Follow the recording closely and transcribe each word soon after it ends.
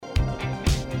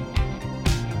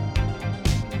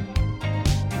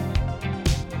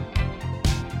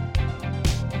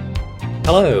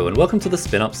Hello, and welcome to the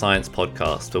Spin Up Science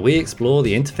podcast, where we explore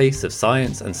the interface of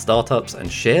science and startups and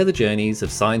share the journeys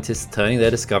of scientists turning their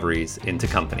discoveries into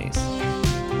companies.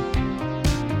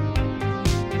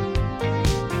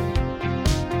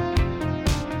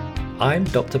 I'm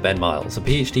Dr. Ben Miles, a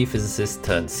PhD physicist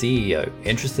turned CEO,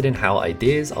 interested in how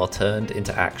ideas are turned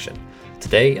into action.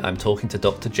 Today, I'm talking to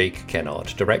Dr. Jake Kennard,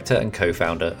 director and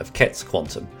co-founder of Kets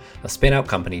Quantum, a spin-out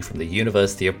company from the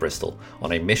University of Bristol,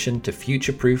 on a mission to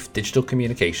future-proof digital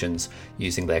communications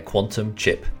using their quantum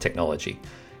chip technology.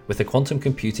 With the quantum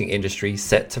computing industry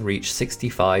set to reach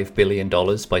 $65 billion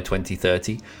by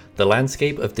 2030, the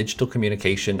landscape of digital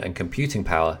communication and computing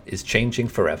power is changing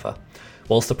forever.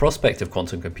 Whilst the prospect of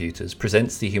quantum computers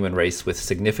presents the human race with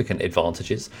significant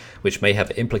advantages, which may have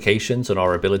implications on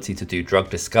our ability to do drug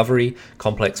discovery,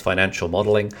 complex financial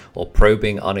modeling, or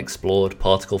probing unexplored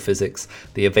particle physics,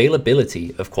 the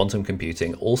availability of quantum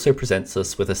computing also presents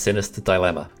us with a sinister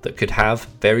dilemma that could have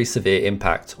very severe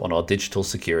impact on our digital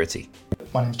security.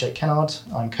 My name is Jake Kennard.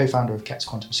 I'm co-founder of Kets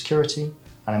Quantum Security,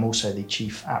 and I'm also the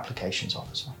Chief Applications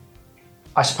Officer.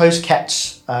 I suppose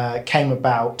Kets came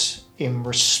about in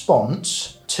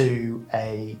response to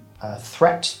a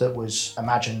threat that was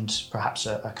imagined perhaps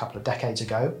a couple of decades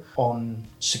ago on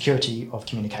security of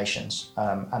communications.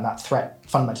 And that threat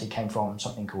fundamentally came from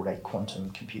something called a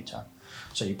quantum computer.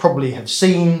 So you probably have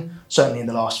seen, certainly in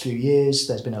the last few years,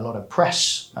 there's been a lot of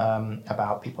press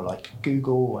about people like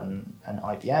Google and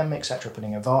IBM, etc.,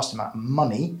 putting a vast amount of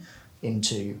money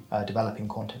into developing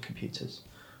quantum computers.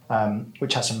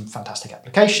 Which has some fantastic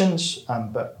applications,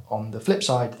 but on the flip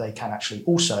side, they can actually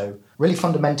also really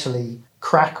fundamentally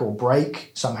crack or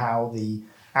break somehow the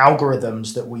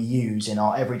algorithms that we use in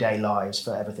our everyday lives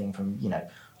for everything from,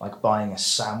 like buying a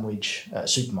sandwich at a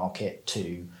supermarket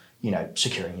to,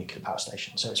 securing nuclear power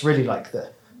stations. So it's really like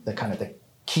the kind of the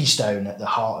keystone at the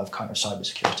heart of kind of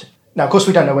cybersecurity. Now, of course,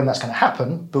 we don't know when that's going to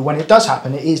happen, but when it does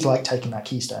happen, it is like taking that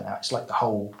keystone out. It's like the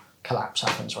whole collapse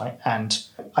happens, right? And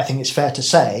I think it's fair to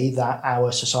say that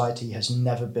our society has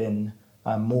never been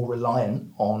more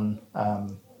reliant on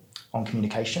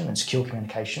communication and secure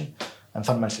communication and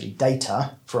fundamentally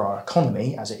data for our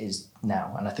economy as it is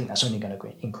now. And I think that's only going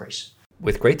to increase.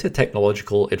 With greater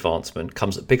technological advancement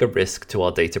comes a bigger risk to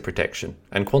our data protection,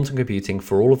 and quantum computing,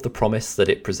 for all of the promise that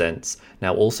it presents,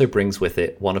 now also brings with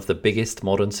it one of the biggest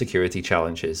modern security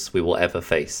challenges we will ever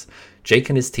face. Jake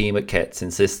and his team at Kets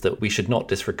insist that we should not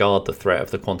disregard the threat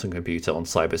of the quantum computer on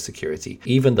cybersecurity,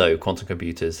 even though quantum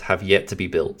computers have yet to be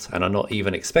built and are not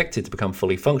even expected to become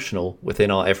fully functional within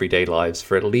our everyday lives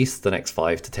for at least the next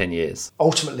 5 to 10 years.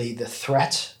 Ultimately, the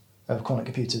threat of quantum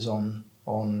computers on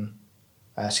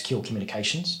secure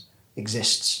communications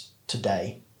exists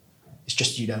today. It's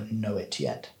just you don't know it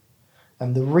yet.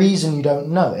 And the reason you don't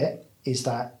know it is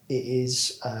that it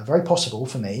is very possible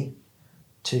for me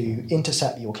to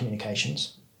intercept your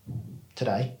communications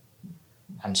today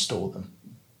and store them.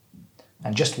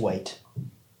 And just wait.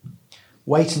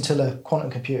 Wait until a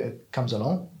quantum computer comes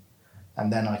along,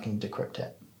 and then I can decrypt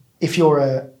it. If you're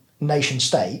a nation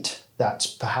state that's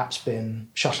perhaps been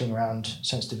shuttling around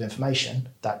sensitive information,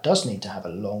 that does need to have a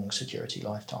long security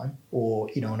lifetime. Or,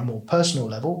 on a more personal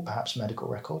level, perhaps medical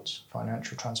records,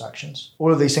 financial transactions.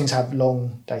 All of these things have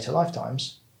long data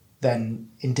lifetimes. Then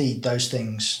indeed those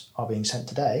things are being sent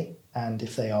today. And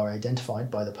if they are identified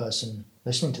by the person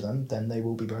listening to them, then they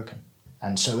will be broken.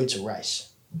 And so it's a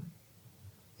race.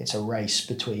 It's a race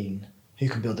between who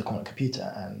can build the quantum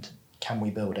computer and can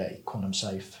we build a quantum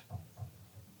safe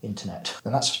internet.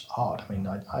 And that's hard. I mean,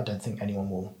 I don't think anyone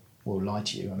will lie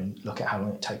to you. I mean, look at how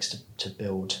long it takes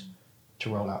to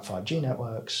roll out 5G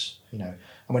networks, and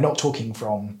we're not talking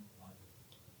from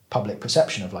public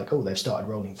perception of like, oh, they've started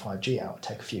rolling 5G out, it'll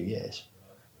take a few years.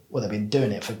 Well, they've been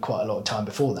doing it for quite a lot of time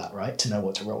before that, right, to know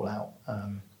what to roll out.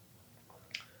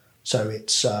 So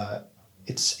it's a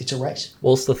race.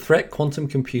 Whilst the threat quantum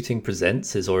computing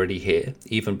presents is already here,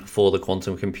 even before the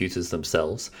quantum computers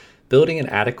themselves, building an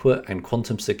adequate and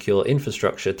quantum secure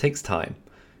infrastructure takes time.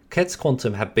 Kets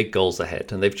Quantum have big goals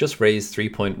ahead, and they've just raised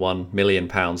 £3.1 million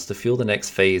to fuel the next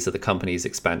phase of the company's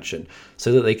expansion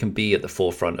so that they can be at the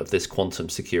forefront of this quantum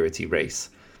security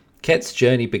race. Kets'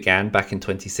 journey began back in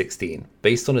 2016,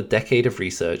 based on a decade of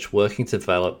research working to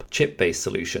develop chip-based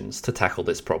solutions to tackle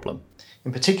this problem.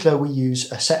 In particular, we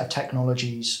use a set of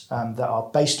technologies that are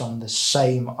based on the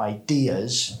same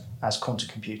ideas as quantum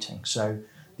computing. So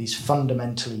these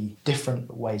fundamentally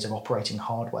different ways of operating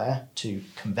hardware to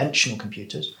conventional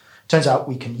computers. Turns out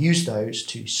we can use those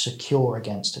to secure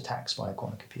against attacks by a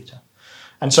quantum computer.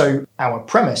 And so our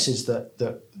premise is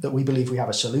that we believe we have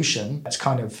a solution that's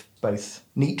kind of both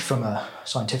neat from a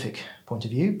scientific point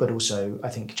of view, but also, I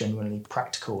think, genuinely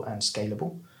practical and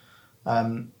scalable.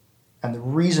 And the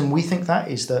reason we think that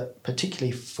is that,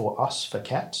 particularly for us, for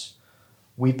KETS,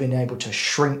 we've been able to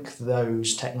shrink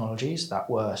those technologies that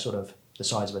were sort of the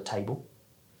size of a table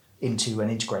into an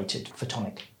integrated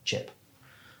photonic chip.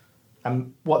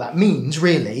 And what that means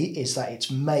really is that it's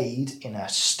made in a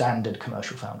standard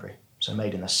commercial foundry. So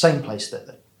made in the same place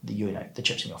that the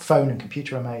chips in your phone and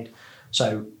computer are made.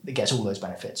 So it gets all those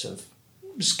benefits of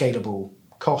scalable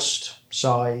cost,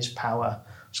 size, power,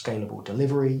 scalable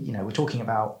delivery. We're talking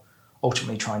about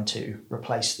ultimately trying to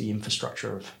replace the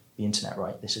infrastructure of the internet,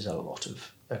 right? This is a lot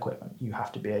of equipment. You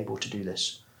have to be able to do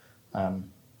this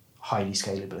highly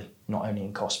scalably, not only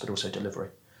in cost, but also delivery.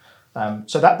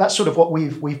 So that's sort of what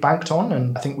we've banked on,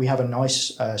 and I think we have a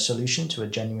nice solution to a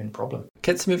genuine problem.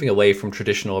 KETS moving away from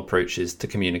traditional approaches to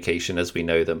communication as we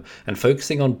know them, and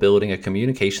focusing on building a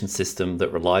communication system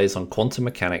that relies on quantum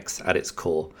mechanics at its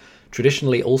core.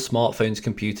 Traditionally, all smartphones,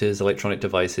 computers, electronic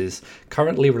devices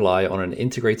currently rely on an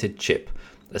integrated chip,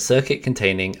 a circuit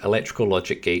containing electrical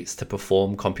logic gates to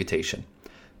perform computation.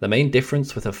 The main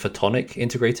difference with a photonic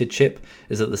integrated chip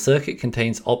is that the circuit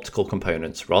contains optical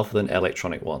components rather than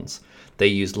electronic ones. They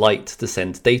use light to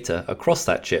send data across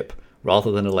that chip rather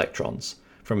than electrons.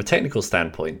 From a technical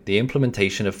standpoint, the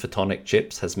implementation of photonic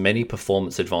chips has many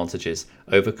performance advantages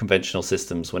over conventional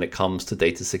systems when it comes to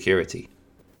data security.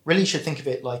 Really, you should think of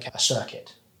it like a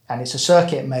circuit. And it's a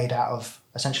circuit made out of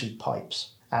essentially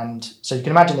pipes. And so you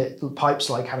can imagine pipes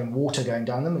like having water going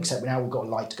down them, except now we've got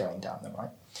light going down them, right?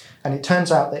 And it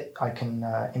turns out that I can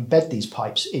embed these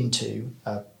pipes into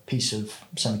a piece of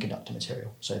semiconductor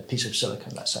material, so a piece of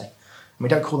silicon, let's say. And we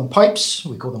don't call them pipes,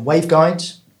 we call them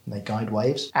waveguides. They guide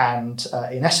waves. And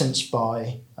in essence,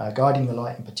 by guiding the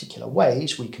light in particular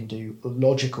ways, we can do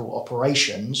logical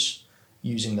operations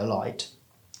using the light.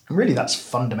 And really, that's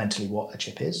fundamentally what a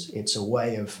chip is. It's a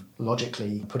way of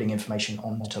logically putting information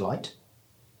onto light,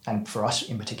 and for us,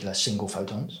 in particular, single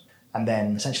photons, and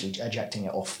then essentially ejecting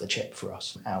it off the chip for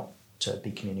us out to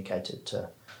be communicated to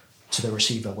the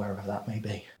receiver, wherever that may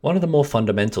be. One of the more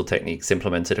fundamental techniques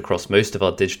implemented across most of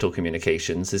our digital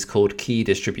communications is called key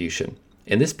distribution.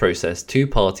 In this process, two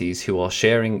parties who are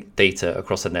sharing data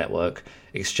across a network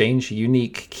exchange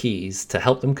unique keys to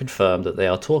help them confirm that they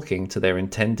are talking to their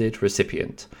intended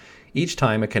recipient. Each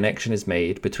time a connection is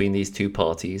made between these two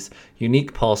parties,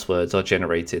 unique passwords are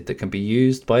generated that can be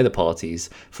used by the parties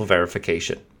for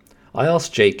verification. I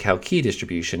asked Jake how key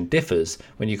distribution differs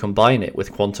when you combine it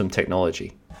with quantum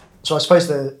technology. So I suppose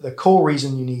the core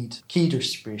reason you need key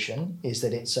distribution is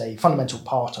that it's a fundamental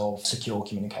part of secure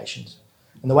communications.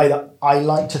 And the way that I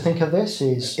like to think of this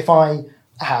is if I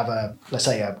have let's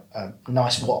say a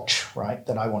nice watch, right,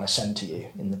 that I want to send to you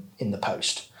in the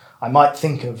post, I might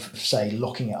think of, say,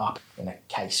 locking it up in a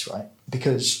case, right?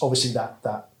 Because obviously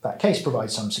that case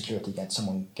provides some security against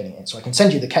someone getting it in. So I can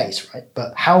send you the case, right?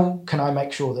 But how can I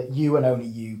make sure that you and only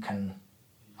you can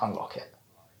unlock it?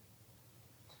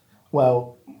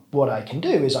 Well, what I can do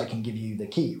is I can give you the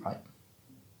key, right?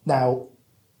 Now,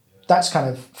 that's kind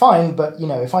of fine, but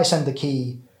if I send the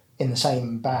key in the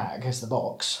same bag as the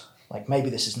box, like maybe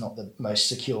this is not the most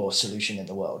secure solution in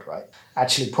the world, right?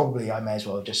 Actually, probably I may as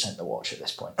well have just sent the watch at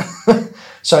this point.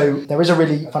 So there is a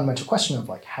really fundamental question of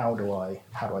like, how do I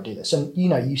do this? And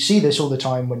you see this all the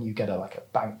time when you get a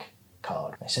bank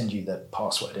card. They send you the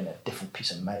password in a different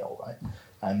piece of mail, right?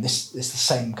 And this is the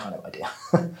same kind of idea.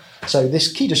 So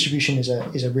this key distribution is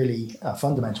a really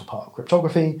fundamental part of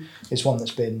cryptography. It's one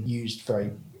that's been used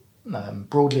very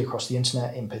broadly across the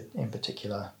internet in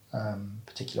particular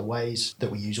ways that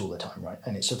we use all the time, right?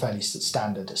 And it's a fairly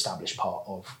standard established part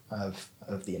of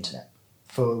the internet.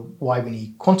 For why we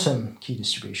need quantum key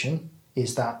distribution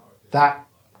is that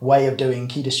way of doing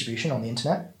key distribution on the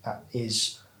internet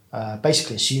is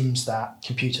basically assumes that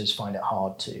computers find it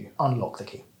hard to unlock the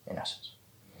key, in essence.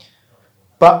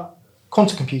 But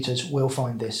quantum computers will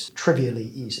find this trivially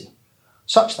easy,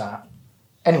 such that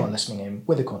anyone listening in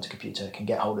with a quantum computer can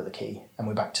get hold of the key, and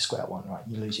we're back to square one, right?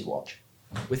 You lose your watch.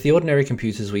 With the ordinary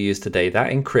computers we use today,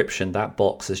 that encryption, that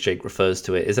box as Jake refers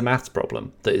to it, is a maths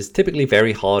problem that is typically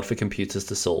very hard for computers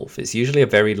to solve. It's usually a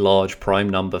very large prime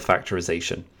number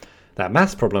factorization. That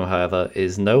maths problem, however,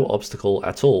 is no obstacle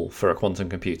at all for a quantum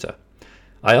computer.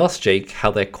 I asked Jake how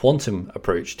their quantum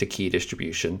approach to key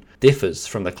distribution differs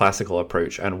from the classical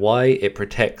approach and why it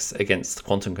protects against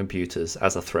quantum computers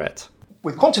as a threat.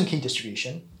 With quantum key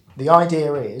distribution, the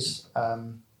idea is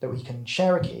that we can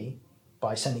share a key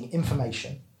by sending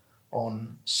information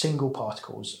on single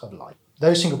particles of light.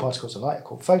 Those single particles of light are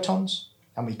called photons,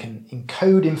 and we can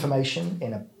encode information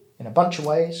in a bunch of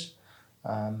ways.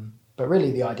 But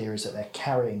really the idea is that they're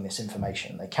carrying this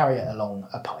information. They carry it along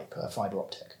a pipe, a fibre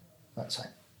optic, let's say.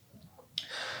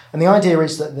 And the idea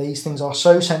is that these things are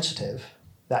so sensitive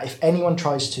that if anyone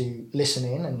tries to listen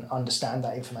in and understand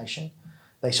that information,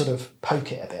 they sort of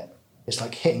poke it a bit. It's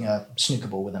like hitting a snooker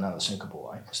ball with another snooker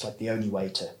ball, right? It's like the only way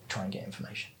to try and get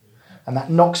information. And that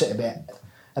knocks it a bit,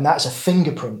 and that's a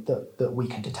fingerprint that we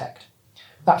can detect.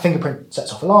 That fingerprint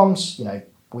sets off alarms.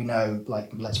 We know,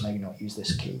 like, let's maybe not use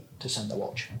this key to send the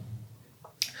watch.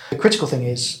 The critical thing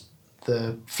is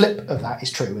the flip of that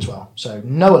is true as well. So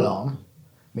no alarm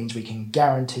means we can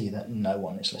guarantee that no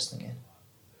one is listening in.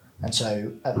 And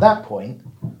so at that point,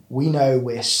 we know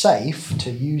we're safe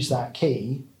to use that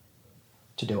key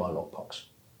to do our logbox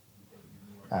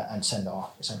and send our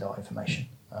information.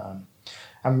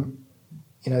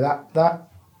 That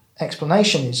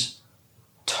explanation is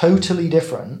totally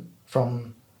different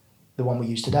from the one we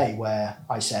use today, where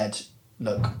I said,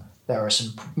 look, there are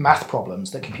some math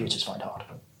problems that computers find hard.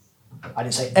 I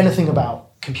didn't say anything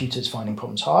about computers finding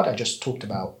problems hard. I just talked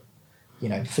about,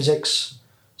 physics,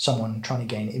 someone trying to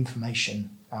gain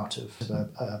information out of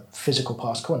a physical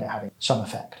particle and it having some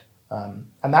effect.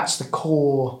 And that's the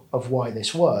core of why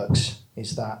this works,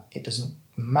 is that it doesn't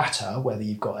matter whether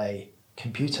you've got a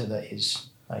computer that is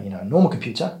a normal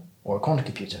computer or a quantum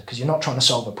computer, because you're not trying to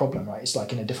solve a problem, right? It's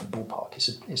like in a different ballpark.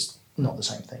 It's not the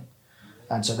same thing.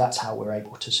 And so that's how we're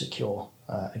able to secure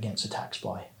against attacks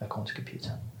by a quantum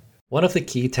computer. One of the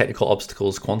key technical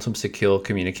obstacles quantum secure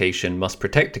communication must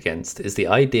protect against is the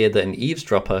idea that an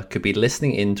eavesdropper could be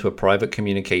listening into a private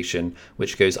communication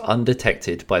which goes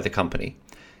undetected by the company.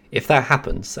 If that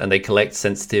happens and they collect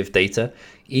sensitive data,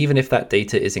 even if that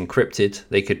data is encrypted,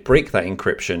 they could break that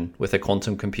encryption with a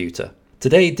quantum computer.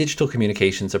 Today, digital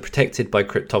communications are protected by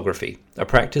cryptography, a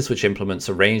practice which implements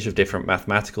a range of different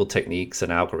mathematical techniques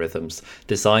and algorithms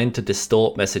designed to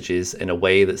distort messages in a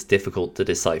way that's difficult to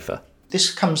decipher.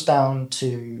 This comes down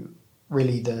to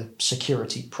really the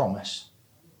security promise.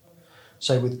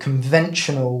 So with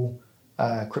conventional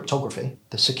cryptography,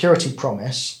 the security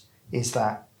promise is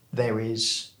that there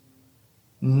is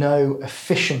no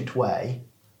efficient way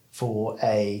for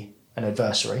an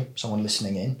adversary, someone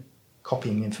listening in,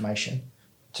 copying information,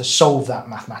 to solve that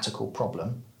mathematical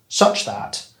problem such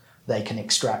that they can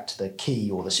extract the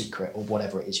key or the secret or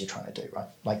whatever it is you're trying to do, right?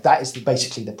 Like that is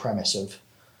basically the premise of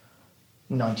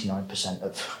 99%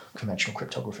 of conventional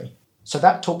cryptography. So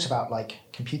that talks about like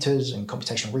computers and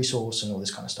computational resource and all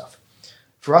this kind of stuff.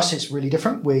 For us, it's really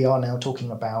different. We are now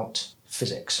talking about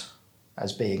physics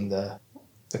as being the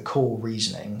core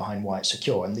reasoning behind why it's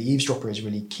secure. And the eavesdropper is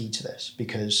really key to this,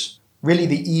 because really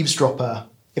the eavesdropper,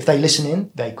 if they listen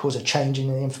in, they cause a change in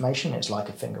the information. It's like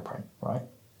a fingerprint, right?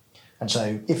 And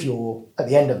so if you're at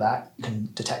the end of that, you can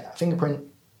detect that fingerprint,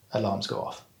 alarms go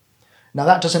off. Now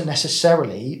that doesn't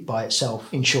necessarily by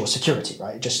itself ensure security,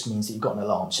 right? It just means that you've got an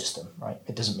alarm system, right?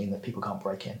 It doesn't mean that people can't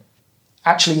break in.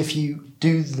 Actually, if you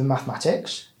do the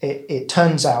mathematics, it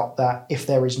turns out that if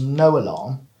there is no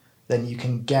alarm, then you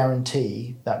can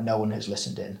guarantee that no one has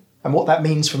listened in. And what that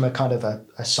means from a kind of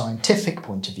a scientific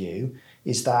point of view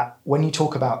is that when you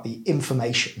talk about the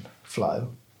information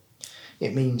flow,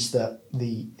 it means that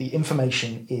the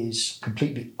information is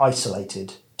completely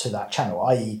isolated to that channel,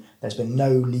 i.e. there's been no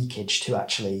leakage to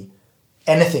actually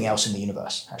anything else in the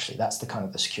universe. Actually, that's the kind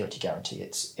of the security guarantee.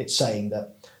 It's saying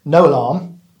that no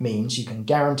alarm means you can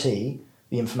guarantee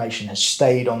the information has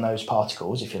stayed on those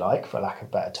particles, if you like, for lack of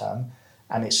a better term,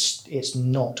 and it's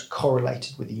not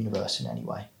correlated with the universe in any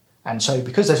way. And so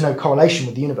because there's no correlation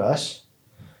with the universe,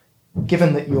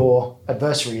 given that your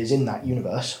adversary is in that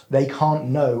universe, they can't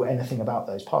know anything about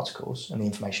those particles and the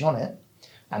information on it.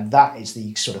 And that is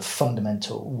the sort of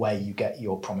fundamental way you get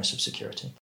your promise of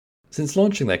security. Since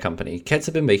launching their company, Kets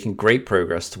have been making great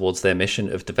progress towards their mission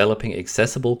of developing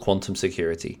accessible quantum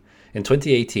security. In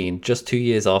 2018, just 2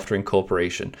 years after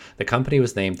incorporation, the company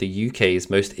was named the UK's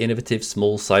most innovative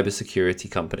small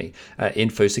cybersecurity company at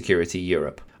InfoSecurity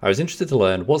Europe. I was interested to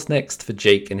learn what's next for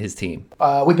Jake and his team.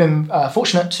 We've been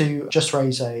fortunate to just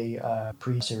raise a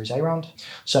pre-Series A round.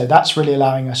 So that's really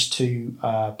allowing us to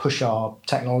push our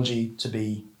technology to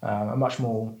be a much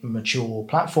more mature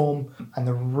platform. And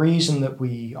the reason that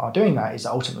we are doing that is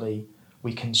that ultimately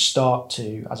we can start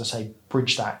to, as I say,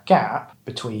 bridge that gap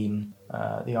between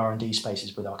the R&D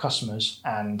spaces with our customers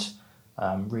and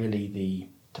really the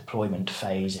deployment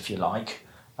phase, if you like,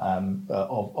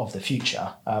 of the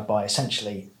future by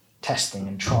essentially testing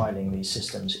and trialing these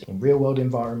systems in real-world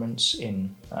environments,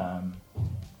 in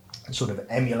sort of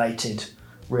emulated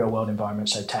real-world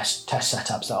environments, so test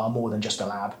setups that are more than just a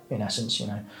lab, in essence,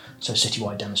 so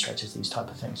citywide demonstrators, these type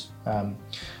of things.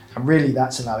 And really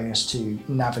that's allowing us to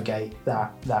navigate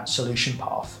that solution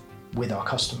path with our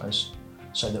customers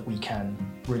so that we can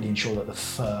really ensure that the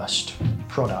first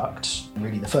products,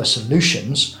 really the first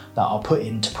solutions that are put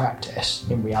into practice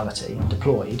in reality,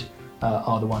 deployed,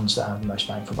 are the ones that have the most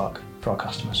bang for buck for our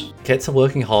customers. Kets are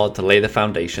working hard to lay the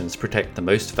foundations to protect the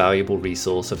most valuable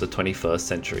resource of the 21st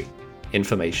century,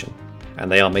 information,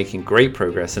 and they are making great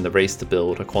progress in the race to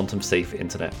build a quantum-safe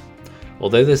internet.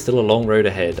 Although there's still a long road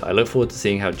ahead, I look forward to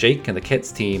seeing how Jake and the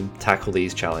Kets team tackle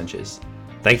these challenges.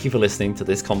 Thank you for listening to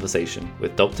this conversation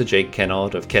with Dr. Jake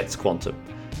Kennard of Kets Quantum.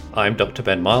 I'm Dr.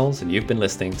 Ben Miles, and you've been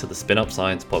listening to the Spin Up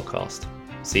Science podcast.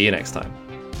 See you next time.